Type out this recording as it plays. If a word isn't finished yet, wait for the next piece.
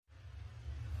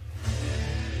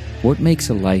What makes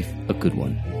a life a good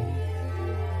one?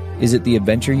 Is it the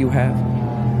adventure you have?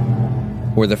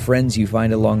 Or the friends you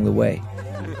find along the way?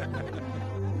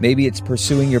 Maybe it's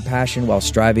pursuing your passion while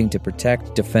striving to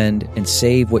protect, defend, and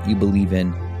save what you believe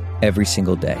in every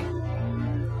single day.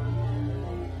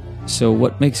 So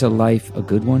what makes a life a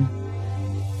good one?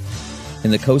 In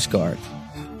the Coast Guard,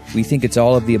 we think it's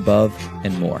all of the above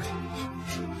and more.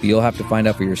 But you'll have to find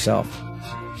out for yourself.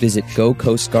 Visit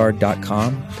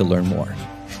gocoastguard.com to learn more.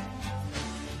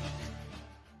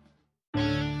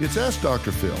 It's Ask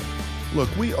Dr. Phil. Look,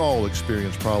 we all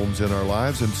experience problems in our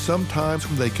lives, and sometimes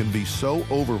they can be so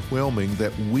overwhelming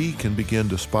that we can begin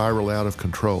to spiral out of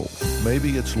control.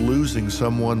 Maybe it's losing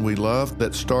someone we love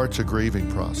that starts a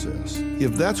grieving process.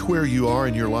 If that's where you are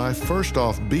in your life, first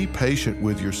off, be patient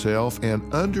with yourself and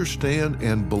understand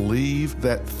and believe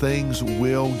that things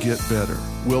will get better.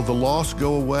 Will the loss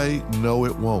go away? No,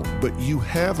 it won't. But you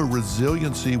have a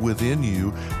resiliency within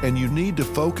you, and you need to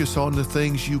focus on the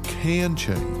things you can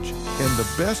change. And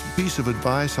the best piece of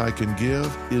advice I can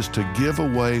give is to give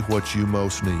away what you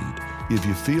most need. If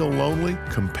you feel lonely,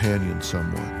 companion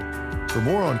someone. For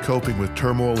more on coping with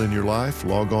turmoil in your life,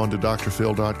 log on to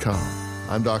drphil.com.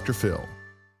 I'm Dr. Phil.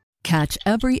 Catch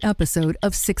every episode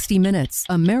of 60 Minutes,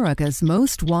 America's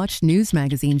most watched news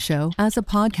magazine show, as a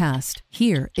podcast.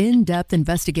 Hear in-depth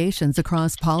investigations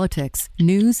across politics,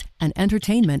 news, and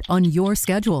entertainment on your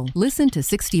schedule. Listen to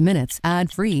 60 Minutes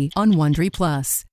ad-free on Wondery Plus.